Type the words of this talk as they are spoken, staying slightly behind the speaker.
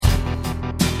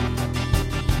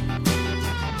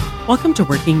Welcome to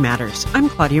Working Matters. I'm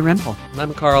Claudia Rempel. And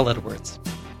I'm Carl Edwards.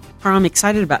 Carl, I'm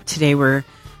excited about today. We're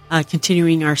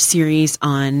continuing our series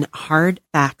on hard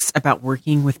facts about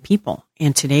working with people.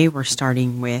 And today we're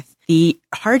starting with the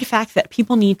hard fact that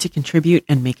people need to contribute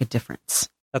and make a difference.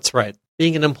 That's right.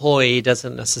 Being an employee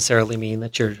doesn't necessarily mean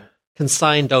that you're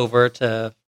consigned over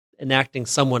to enacting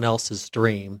someone else's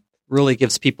dream. It really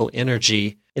gives people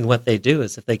energy in what they do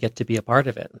is if they get to be a part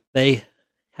of it. They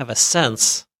have a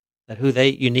sense that who they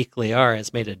uniquely are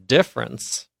has made a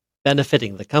difference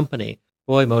benefiting the company.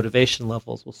 Boy, motivation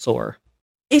levels will soar.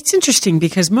 It's interesting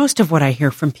because most of what I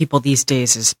hear from people these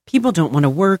days is people don't want to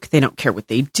work. They don't care what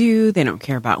they do. They don't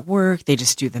care about work. They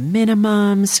just do the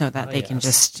minimum so that they can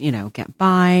just, get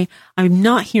by. I'm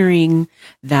not hearing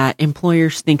that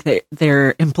employers think that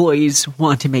their employees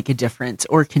want to make a difference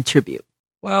or contribute.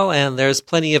 Well, and there's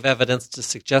plenty of evidence to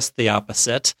suggest the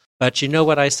opposite. But you know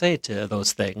what I say to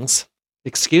those things?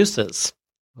 Excuses.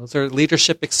 Those are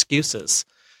leadership excuses.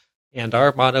 And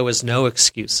our motto is no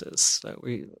excuses.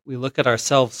 We look at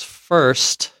ourselves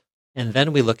first, and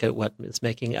then we look at what is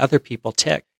making other people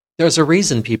tick. There's a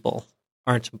reason people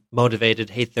aren't motivated,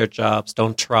 hate their jobs,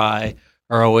 don't try,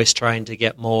 are always trying to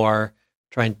get more,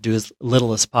 trying to do as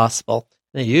little as possible.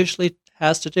 And it usually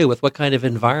has to do with what kind of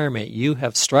environment you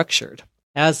have structured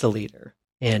as a leader.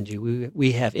 And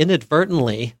we have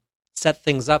inadvertently set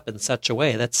things up in such a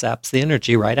way that saps the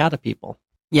energy right out of people.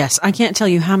 Yes, I can't tell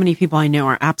you how many people I know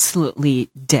are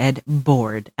absolutely dead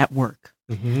bored at work.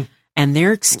 Mm-hmm. And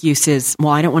their excuse is,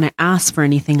 well, I don't want to ask for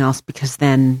anything else because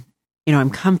then, I'm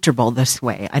comfortable this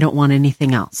way. I don't want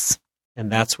anything else.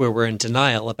 And that's where we're in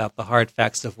denial about the hard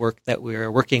facts of work that we're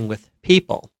working with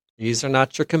people. These are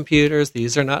not your computers.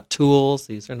 These are not tools.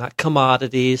 These are not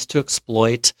commodities to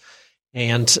exploit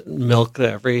and milk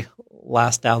every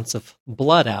last ounce of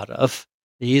blood out of.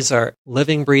 These are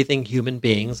living, breathing human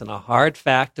beings, and a hard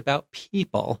fact about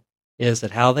people is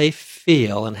that how they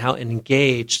feel and how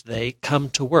engaged they come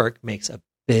to work makes a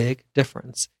big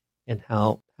difference in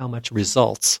how much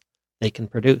results they can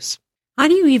produce. How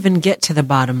do you even get to the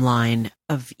bottom line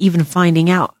of even finding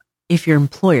out if your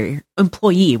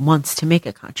employee wants to make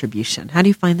a contribution? How do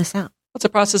you find this out? It's a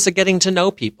process of getting to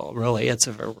know people, really. It's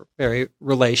a very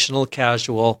relational,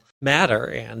 casual matter,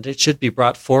 and it should be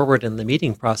brought forward in the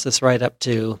meeting process right up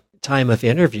to time of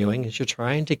interviewing as you're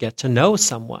trying to get to know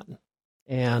someone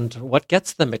and what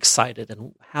gets them excited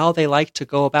and how they like to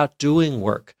go about doing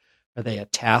work. Are they a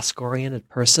task-oriented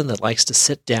person that likes to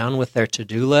sit down with their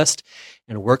to-do list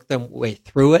and work their way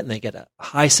through it, and they get a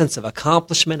high sense of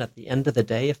accomplishment at the end of the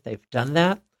day if they've done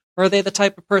that? Or are they the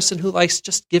type of person who likes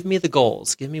just give me the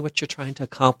goals, give me what you're trying to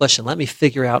accomplish, and let me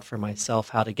figure out for myself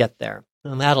how to get there?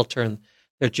 And that'll turn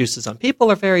their juices on. People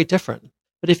are very different.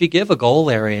 But if you give a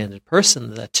goal-oriented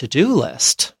person the to-do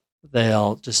list,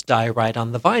 they'll just die right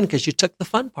on the vine because you took the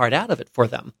fun part out of it for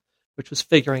them, which was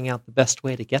figuring out the best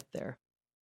way to get there.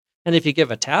 And if you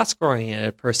give a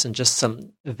task-oriented person just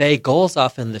some vague goals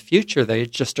off in the future, they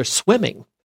just are swimming,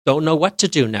 don't know what to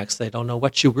do next. They don't know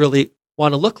what you really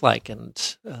want to look like,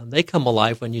 and they come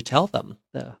alive when you tell them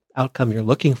the outcome you're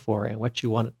looking for and what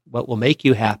you want, what will make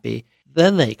you happy.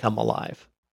 Then they come alive.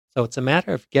 So it's a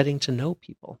matter of getting to know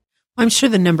people. I'm sure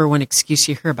the number one excuse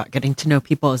you hear about getting to know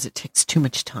people is it takes too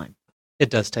much time. It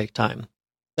does take time.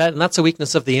 And that's a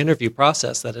weakness of the interview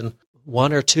process, that in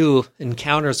one or two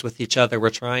encounters with each other,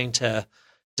 we're trying to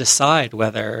decide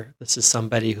whether this is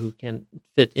somebody who can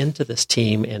fit into this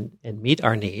team and meet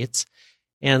our needs.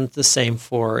 And the same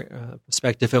for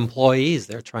prospective employees.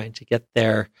 They're trying to get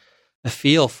a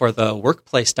feel for the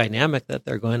workplace dynamic that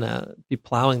they're going to be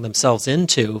plowing themselves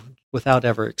into without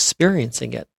ever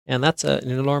experiencing it. And that's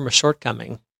an enormous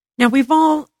shortcoming. Now, we've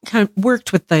all kind of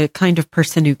worked with the kind of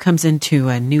person who comes into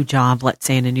a new job, let's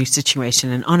say in a new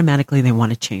situation, and automatically they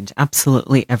want to change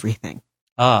absolutely everything.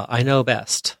 I know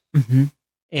best. Mm-hmm.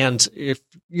 And if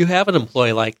you have an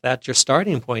employee like that, your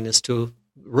starting point is to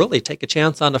really take a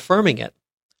chance on affirming it.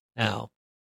 Now,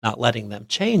 not letting them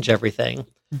change everything,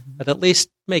 but at least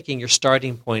making your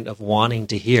starting point of wanting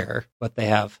to hear what they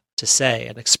have to say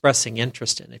and expressing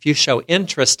interest in. If you show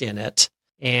interest in it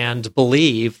and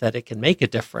believe that it can make a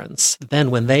difference,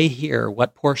 then when they hear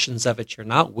what portions of it you're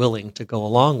not willing to go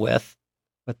along with,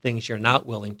 what things you're not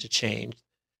willing to change,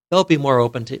 they'll be more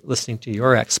open to listening to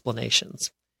your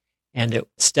explanations. And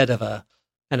instead of a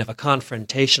kind of a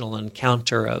confrontational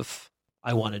encounter of,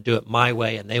 I want to do it my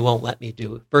way and they won't let me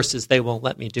do it, versus they won't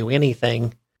let me do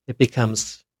anything, it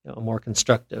becomes a more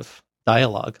constructive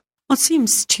dialogue. Well, it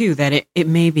seems, too, that it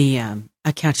may be a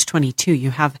catch-22.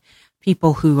 You have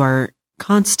people who are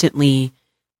constantly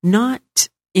not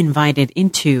invited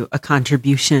into a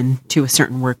contribution to a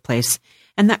certain workplace,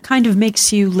 And that kind of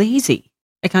makes you lazy.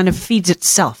 It kind of feeds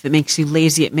itself. It makes you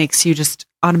lazy. It makes you just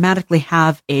automatically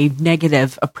have a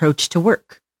negative approach to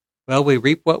work. Well, we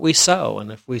reap what we sow.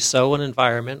 And if we sow an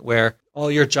environment where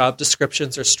all your job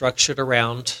descriptions are structured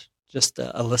around just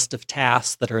a list of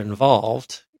tasks that are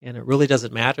involved, and it really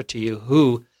doesn't matter to you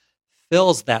who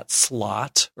fills that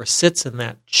slot or sits in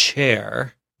that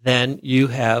chair, then you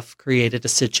have created a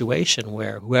situation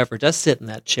where whoever does sit in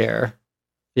that chair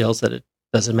feels that it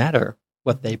doesn't matter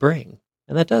what they bring.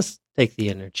 And that does take the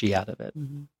energy out of it.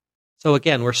 Mm-hmm. So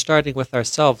again, we're starting with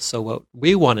ourselves. So what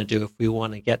we want to do if we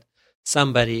want to get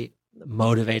somebody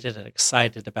motivated and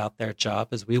excited about their job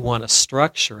is we want to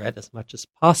structure it as much as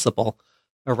possible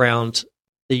around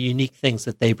the unique things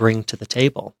that they bring to the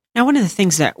table. Now, one of the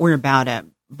things that we're about at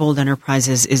Bold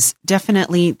Enterprises is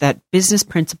definitely that business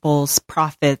principles,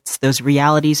 profits, those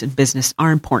realities in business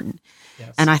are important.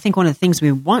 Yes. And I think one of the things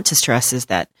we want to stress is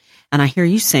that, and I hear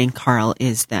you saying, Carl,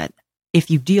 is that if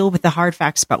you deal with the hard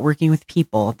facts about working with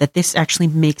people, that this actually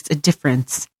makes a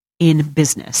difference in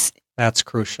business. That's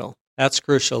crucial. That's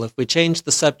crucial. If we change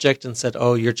the subject and said,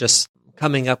 oh, you're just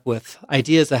coming up with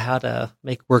ideas of how to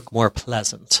make work more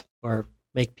pleasant or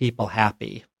make people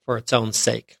happy for its own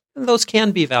sake, and those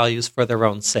can be values for their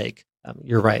own sake.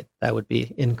 You're right. That would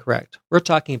be incorrect. We're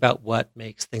talking about what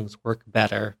makes things work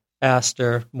better,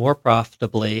 faster, more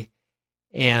profitably,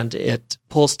 and it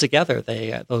pulls together.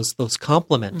 Those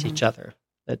complement each other.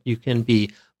 That you can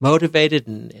be motivated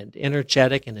and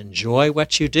energetic and enjoy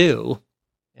what you do,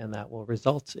 and that will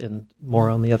result in more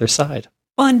on the other side.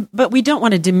 Well, but we don't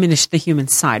want to diminish the human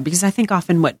side, because I think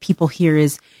often what people hear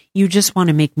is, you just want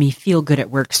to make me feel good at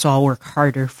work, so I'll work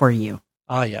harder for you.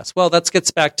 Ah, yes. Well, that gets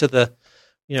back to the,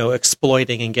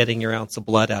 exploiting and getting your ounce of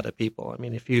blood out of people. I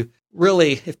mean,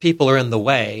 if people are in the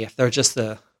way, if they're just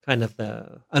the kind of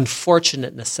the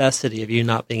unfortunate necessity of you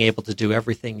not being able to do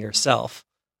everything yourself,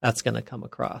 that's going to come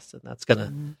across, and that's going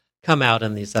to come out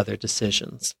in these other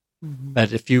decisions. Mm-hmm.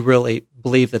 But if you really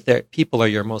believe that people are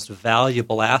your most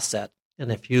valuable asset,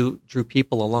 and if you drew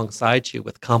people alongside you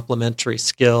with complementary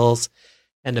skills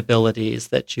and abilities,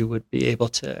 that you would be able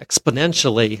to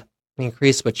exponentially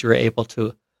increase what you're able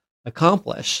to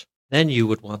accomplish, then you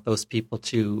would want those people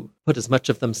to put as much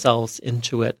of themselves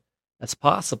into it as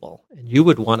possible. And you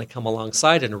would want to come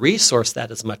alongside and resource that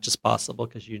as much as possible,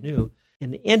 because you knew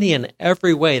in any and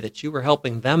every way that you were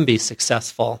helping them be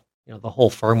successful, the whole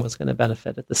firm was going to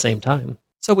benefit at the same time.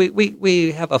 So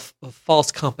we have a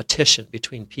false competition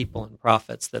between people and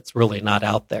profits that's really not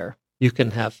out there. You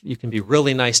can be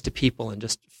really nice to people and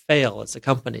just fail as a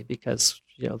company, because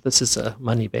this is a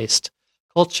money-based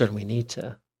culture, and we need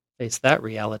to face that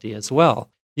reality as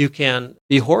well. You can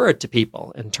be horrid to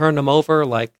people and turn them over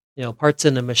like parts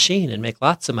in a machine and make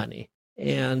lots of money.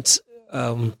 And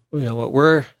what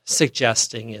we're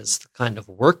suggesting is the kind of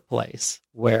workplace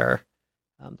where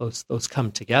those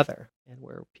come together, and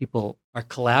where people are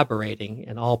collaborating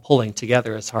and all pulling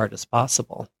together as hard as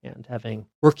possible, and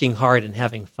working hard and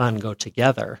having fun go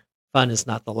together. Fun is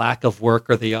not the lack of work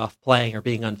or the off playing or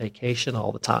being on vacation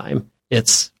all the time.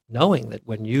 It's knowing that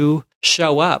when you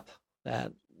show up,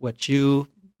 that what you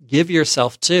give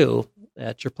yourself to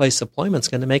at your place of employment is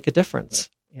going to make a difference.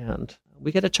 And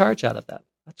we get a charge out of that.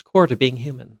 That's core to being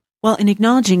human. Well, in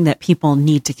acknowledging that people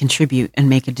need to contribute and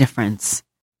make a difference,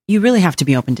 you really have to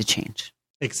be open to change.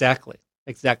 Exactly.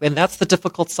 And that's the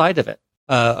difficult side of it.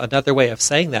 Another way of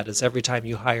saying that is every time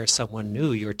you hire someone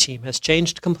new, your team has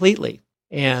changed completely,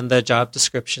 and the job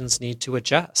descriptions need to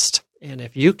adjust. And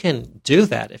if you can do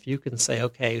that, if you can say,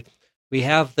 okay, we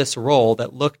have this role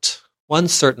that looked one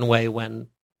certain way when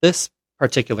this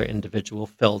particular individual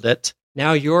filled it,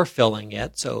 now you're filling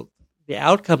it, so the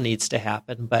outcome needs to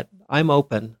happen, but I'm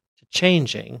open to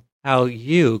changing how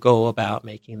you go about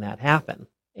making that happen.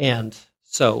 And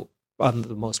so on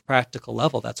the most practical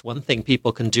level, that's one thing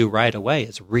people can do right away,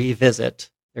 is revisit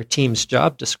their team's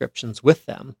job descriptions with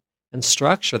them and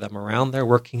structure them around their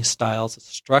working styles,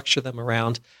 structure them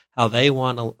around how they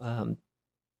want to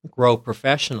grow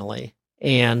professionally,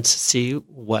 and see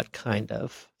what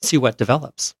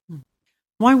develops.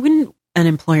 Why wouldn't an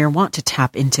employer want to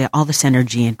tap into all this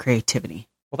energy and creativity?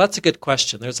 Well, that's a good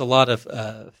question. There's a lot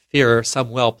of fear, some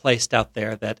well placed out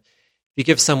there, that if you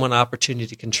give someone an opportunity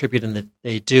to contribute and that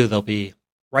they do, they'll be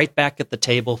right back at the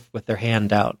table with their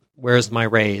hand out. Where's my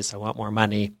raise? I want more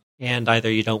money. And either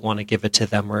you don't want to give it to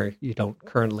them, or you don't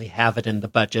currently have it in the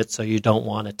budget, so you don't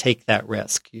want to take that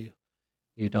risk. You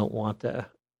don't want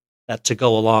that to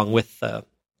go along with the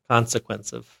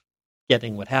consequence of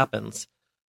getting what happens.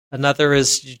 Another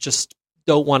is you just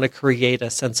don't want to create a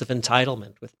sense of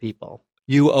entitlement with people.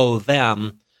 You owe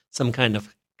them some kind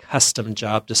of custom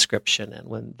job description, and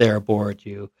when they're bored,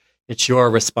 it's your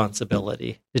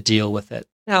responsibility to deal with it.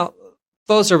 Now,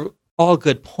 those are all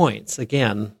good points.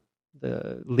 Again,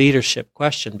 the leadership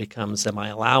question becomes, am I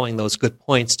allowing those good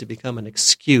points to become an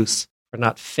excuse for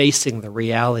not facing the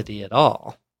reality at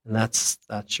all? And that's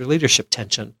your leadership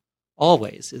tension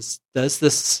always, does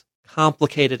this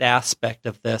complicated aspect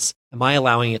of this, am I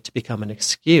allowing it to become an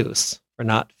excuse for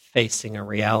not facing a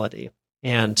reality?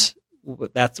 And when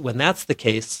that's the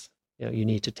case, you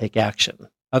need to take action.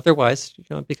 Otherwise,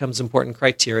 it becomes important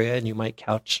criteria, and you might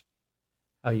couch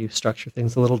how you structure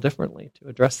things a little differently to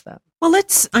address that. Well,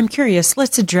 I'm curious,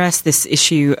 let's address this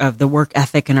issue of the work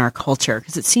ethic in our culture,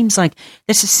 because it seems like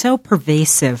this is so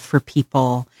pervasive for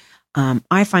people.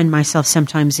 I find myself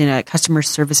sometimes in a customer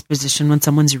service position when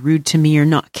someone's rude to me or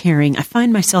not caring. I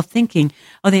find myself thinking,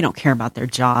 they don't care about their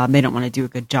job. They don't want to do a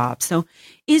good job. So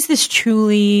is this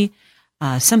truly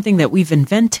something that we've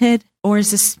invented, or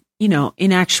is this,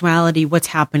 in actuality, what's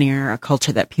happening in our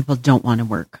culture that people don't want to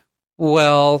work?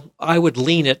 Well, I would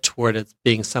lean it toward it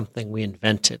being something we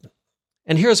invented.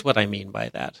 And here's what I mean by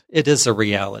that. It is a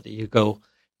reality. You go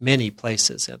many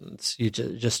places and you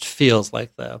just feels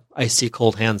like the icy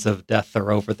cold hands of death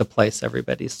are over the place.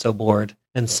 Everybody's so bored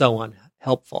and so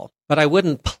unhelpful. But I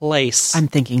wouldn't place... I'm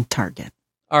thinking Target.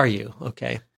 Are you?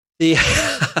 Okay.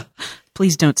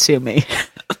 Please don't sue me.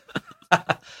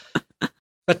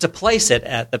 But to place it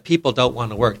at the people don't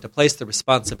want to work, to place the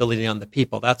responsibility on the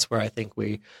people, that's where I think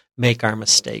we make our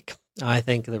mistake. I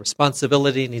think the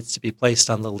responsibility needs to be placed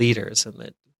on the leaders, and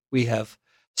that we have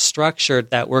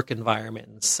structured that work environment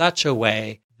in such a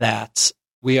way that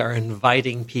we are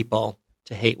inviting people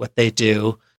to hate what they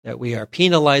do, that we are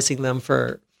penalizing them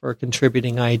for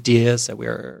contributing ideas, that we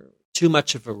are too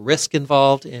much of a risk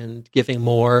involved in giving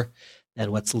more than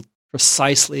what's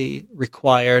precisely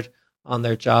required on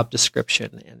their job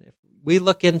description. And if we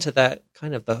look into that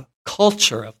kind of the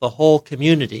culture of the whole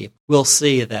community, we'll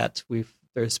see that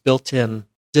there's built-in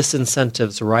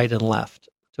disincentives right and left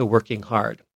to working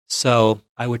hard. So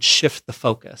I would shift the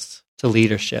focus to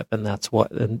leadership, and that's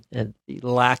and the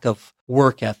lack of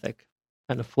work ethic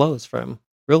kind of flows from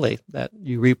really that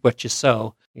you reap what you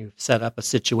sow. You've set up a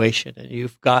situation and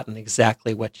you've gotten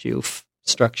exactly what you've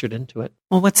structured into it.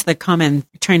 Well, what's the common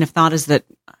train of thought is that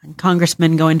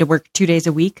congressmen go into work 2 days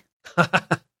a week?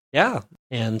 Yeah.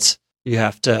 And you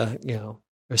have to,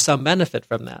 there's some benefit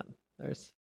from that.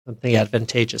 There's something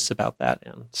advantageous about that.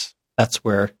 And that's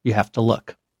where you have to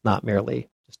look, not merely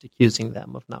just accusing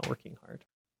them of not working hard.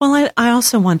 Well, I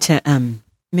also want to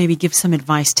maybe give some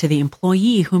advice to the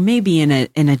employee who may be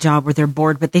in a job where they're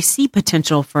bored, but they see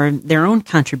potential for their own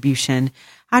contribution.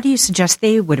 How do you suggest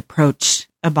they would approach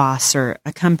a boss or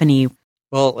a company?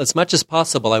 Well, as much as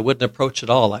possible, I wouldn't approach at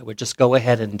all. I would just go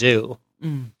ahead and do.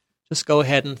 Just go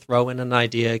ahead and throw in an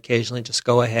idea occasionally. Just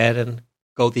go ahead and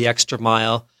go the extra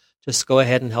mile. Just go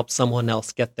ahead and help someone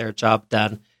else get their job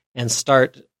done and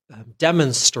start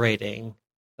demonstrating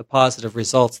the positive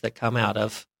results that come out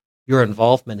of your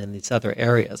involvement in these other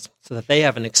areas so that they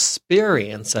have an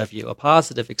experience of you, a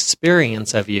positive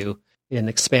experience of you in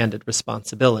expanded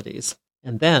responsibilities.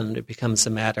 And then it becomes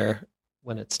a matter,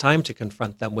 when it's time to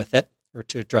confront them with it or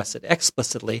to address it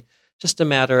explicitly, just a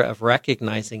matter of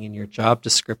recognizing in your job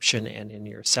description and in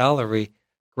your salary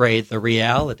grade the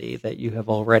reality that you have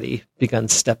already begun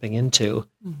stepping into.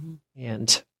 Mm-hmm.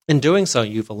 And in doing so,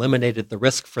 you've eliminated the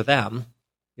risk for them.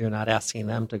 You're not asking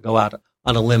them to go out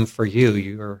on a limb for you.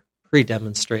 You're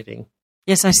pre-demonstrating.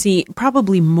 Yes, I see.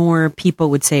 Probably more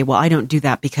people would say, well, I don't do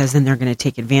that because then they're going to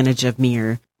take advantage of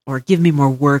me or give me more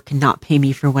work and not pay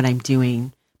me for what I'm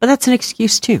doing. But that's an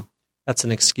excuse too. That's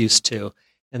an excuse too.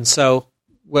 And so,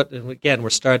 we're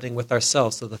starting with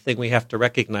ourselves. So the thing we have to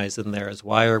recognize in there is,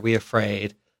 why are we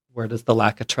afraid? Where does the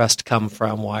lack of trust come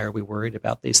from? Why are we worried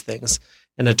about these things?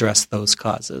 And address those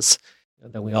causes.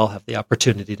 And then we all have the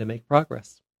opportunity to make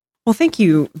progress. Well, thank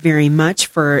you very much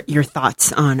for your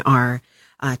thoughts on our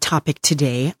topic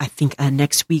today. I think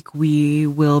next week we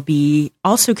will be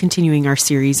also continuing our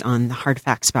series on the hard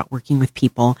facts about working with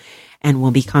people, and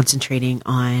we'll be concentrating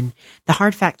on the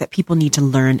hard fact that people need to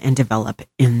learn and develop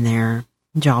in their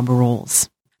job roles.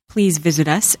 Please visit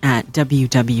us at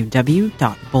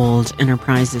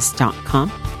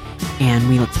www.boldenterprises.com, and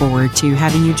we look forward to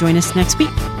having you join us next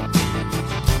week.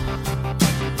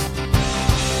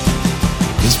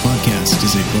 This podcast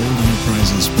is a Bold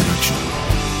Enterprises